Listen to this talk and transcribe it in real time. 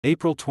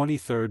April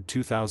 23,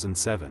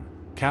 2007,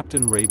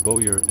 Captain Ray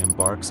Bowyer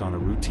embarks on a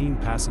routine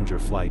passenger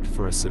flight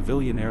for a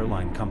civilian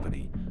airline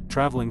company,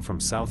 traveling from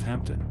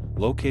Southampton,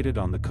 located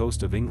on the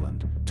coast of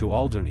England, to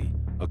Alderny,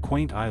 a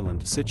quaint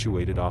island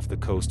situated off the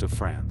coast of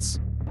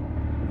France.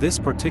 This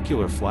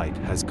particular flight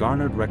has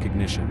garnered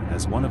recognition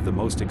as one of the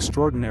most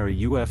extraordinary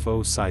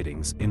UFO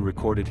sightings in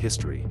recorded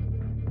history.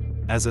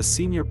 As a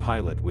senior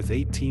pilot with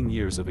 18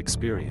 years of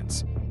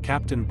experience,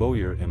 Captain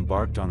Bowyer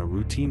embarked on a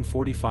routine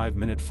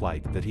 45-minute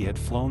flight that he had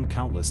flown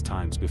countless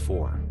times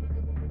before.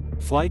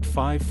 Flight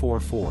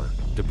 544,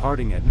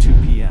 departing at 2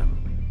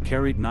 p.m.,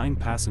 carried 9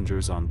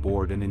 passengers on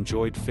board and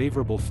enjoyed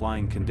favorable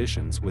flying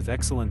conditions with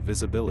excellent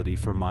visibility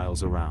for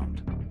miles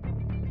around.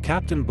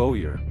 Captain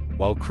Bowyer,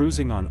 while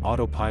cruising on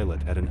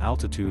autopilot at an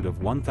altitude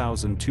of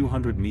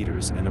 1,200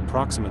 meters and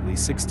approximately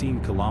 16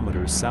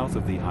 kilometers south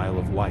of the Isle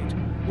of Wight,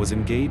 was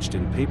engaged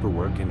in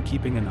paperwork and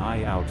keeping an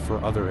eye out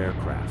for other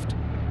aircraft.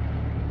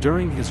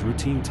 During his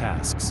routine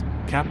tasks,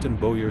 Captain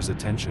Bowyer's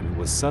attention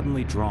was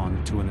suddenly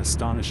drawn to an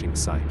astonishing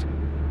sight.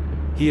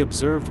 He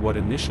observed what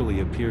initially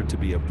appeared to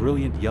be a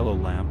brilliant yellow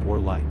lamp or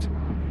light.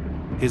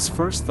 His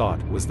first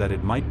thought was that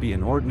it might be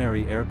an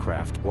ordinary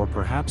aircraft or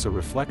perhaps a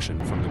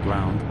reflection from the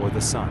ground or the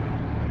sun.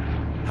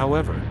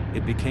 However,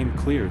 it became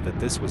clear that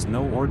this was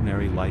no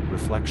ordinary light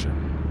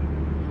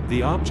reflection.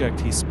 The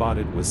object he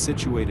spotted was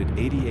situated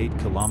 88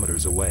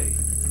 kilometers away,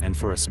 and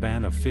for a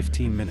span of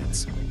 15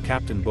 minutes,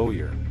 Captain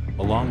Bowyer,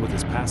 along with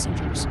his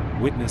passengers,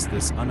 witnessed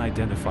this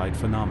unidentified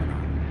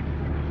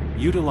phenomenon.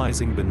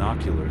 Utilizing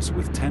binoculars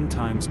with 10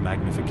 times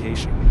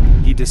magnification,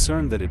 he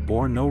discerned that it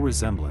bore no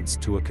resemblance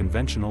to a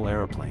conventional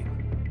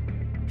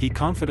aeroplane. He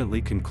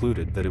confidently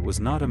concluded that it was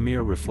not a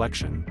mere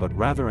reflection but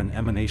rather an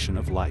emanation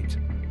of light.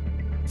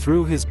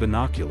 Through his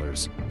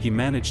binoculars, he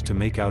managed to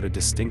make out a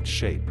distinct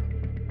shape.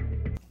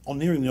 On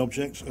nearing the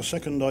object, a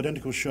second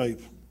identical shape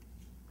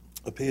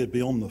appeared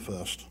beyond the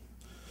first.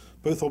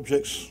 Both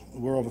objects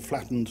were of a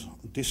flattened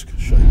disc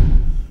shape,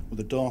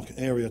 with a dark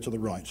area to the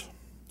right.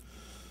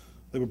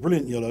 They were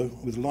brilliant yellow,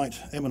 with light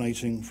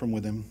emanating from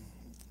within,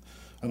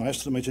 and I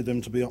estimated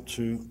them to be up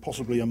to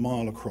possibly a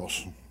mile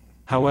across.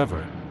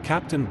 However,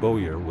 Captain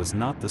Bowyer was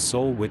not the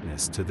sole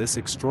witness to this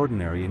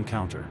extraordinary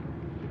encounter.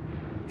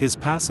 His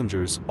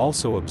passengers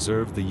also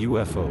observed the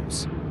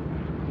UFOs.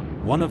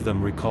 One of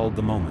them recalled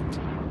the moment.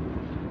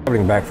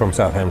 Travelling back from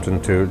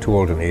Southampton to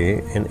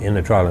Alderney in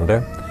a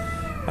Trailander,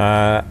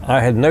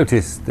 I had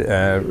noticed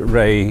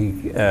Ray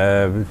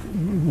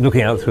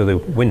looking out through the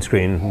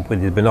windscreen with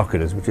his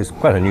binoculars, which is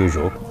quite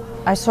unusual.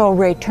 I saw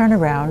Ray turn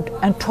around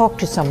and talk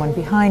to someone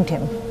behind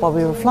him while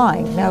we were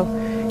flying. Now,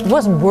 it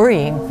wasn't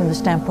worrying from the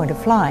standpoint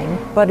of flying,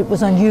 but it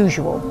was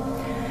unusual.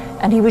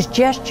 And he was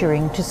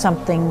gesturing to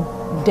something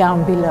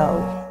down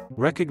below.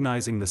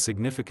 Recognizing the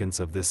significance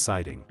of this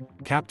sighting,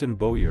 Captain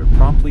Bowyer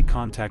promptly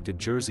contacted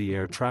Jersey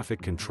Air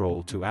Traffic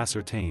Control to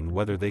ascertain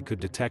whether they could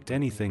detect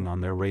anything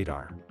on their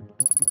radar.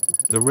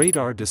 The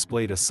radar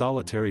displayed a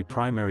solitary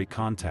primary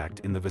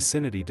contact in the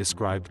vicinity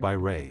described by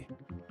Ray.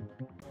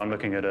 I'm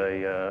looking at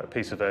a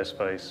piece of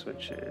airspace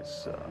which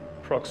is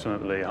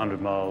approximately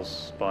 100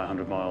 miles by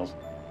 100 miles.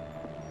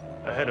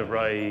 Ahead of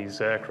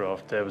Ray's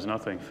aircraft there was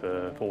nothing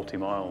for 40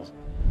 miles.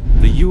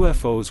 The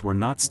UFOs were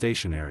not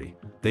stationary,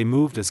 they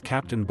moved as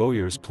Captain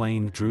Bowyer's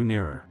plane drew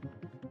nearer.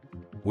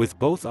 With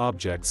both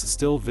objects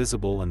still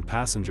visible and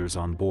passengers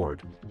on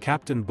board,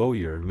 Captain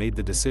Bowyer made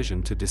the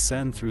decision to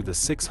descend through the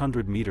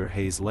 600-meter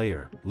haze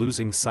layer,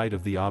 losing sight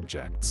of the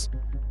objects.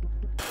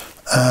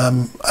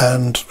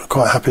 And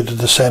quite happy to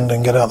descend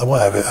and get out of the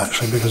way of it,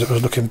 actually, because it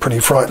was looking pretty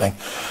frightening.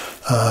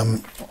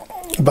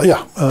 But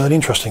yeah, an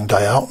interesting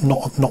day out,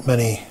 not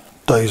many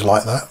days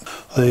like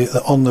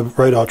that. On the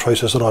radar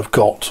tracers that I've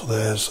got,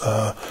 there's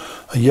a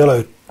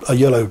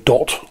yellow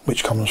dot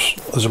which comes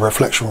as a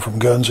reflection from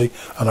Guernsey,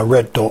 and a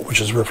red dot which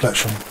is a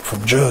reflection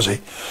from Jersey,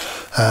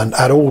 and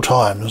at all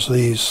times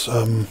these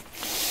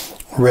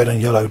red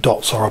and yellow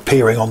dots are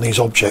appearing on these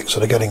objects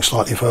that are getting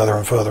slightly further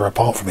and further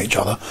apart from each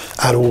other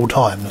at all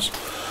times.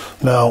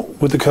 Now,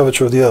 with the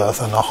curvature of the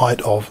Earth and the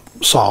height of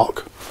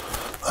Sark,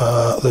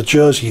 the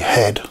Jersey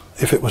head,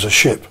 if it was a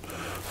ship,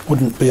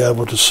 wouldn't be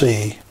able to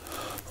see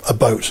a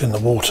boat in the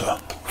water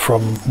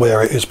from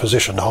where it is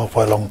positioned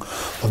halfway along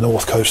the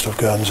north coast of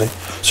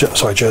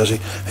Jersey.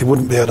 He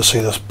wouldn't be able to see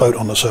this boat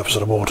on the surface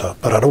of the water,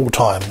 but at all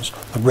times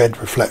the red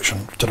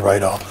reflection to the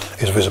radar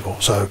is visible,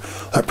 so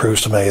that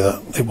proves to me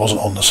that it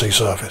wasn't on the sea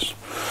surface.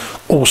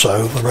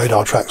 Also, the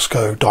radar tracks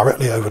go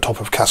directly over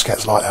top of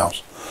Casquet's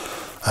lighthouse,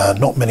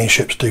 and not many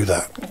ships do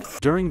that.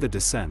 During the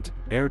descent,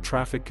 Air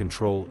Traffic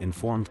Control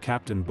informed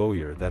Captain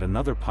Bowyer that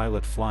another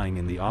pilot flying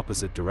in the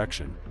opposite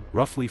direction,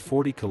 roughly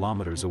 40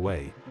 kilometers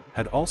away,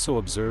 had also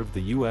observed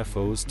the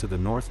UFOs to the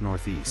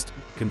north-northeast,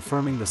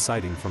 confirming the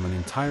sighting from an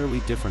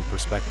entirely different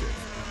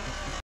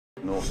perspective.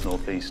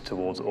 North-northeast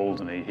towards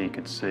Alderny, he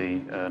could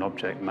see an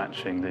object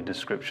matching the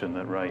description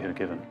that Ray had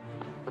given.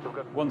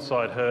 Once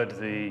I'd heard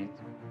the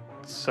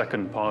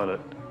second pilot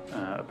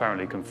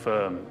apparently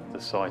confirm the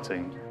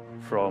sighting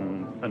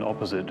from an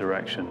opposite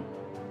direction,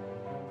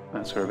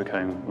 that's where it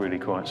became really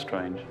quite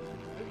strange.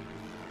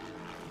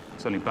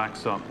 certainly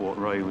backs up what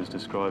Ray was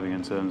describing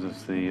in terms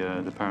of the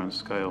apparent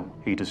scale.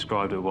 He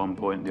described at one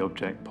point the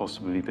object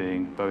possibly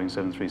being Boeing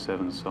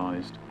 737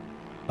 sized.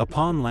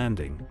 Upon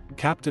landing,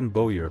 Captain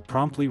Bowyer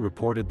promptly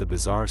reported the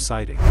bizarre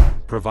sighting,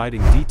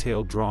 providing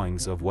detailed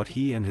drawings of what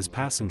he and his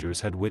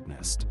passengers had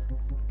witnessed.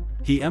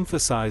 He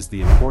emphasized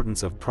the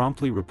importance of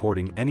promptly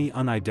reporting any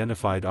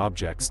unidentified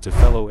objects to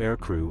fellow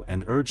aircrew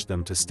and urged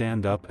them to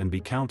stand up and be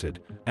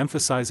counted,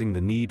 emphasizing the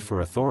need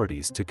for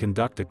authorities to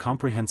conduct a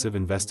comprehensive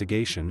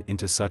investigation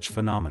into such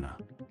phenomena.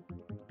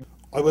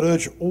 I would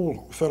urge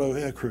all fellow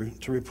aircrew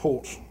to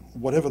report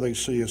whatever they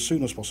see as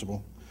soon as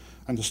possible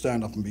and to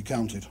stand up and be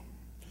counted.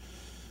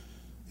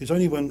 It's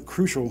only when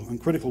crucial and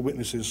critical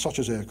witnesses such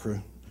as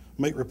aircrew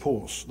make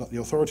reports that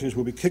the authorities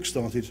will be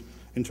kick-started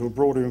into a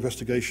broader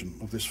investigation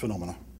of this phenomena.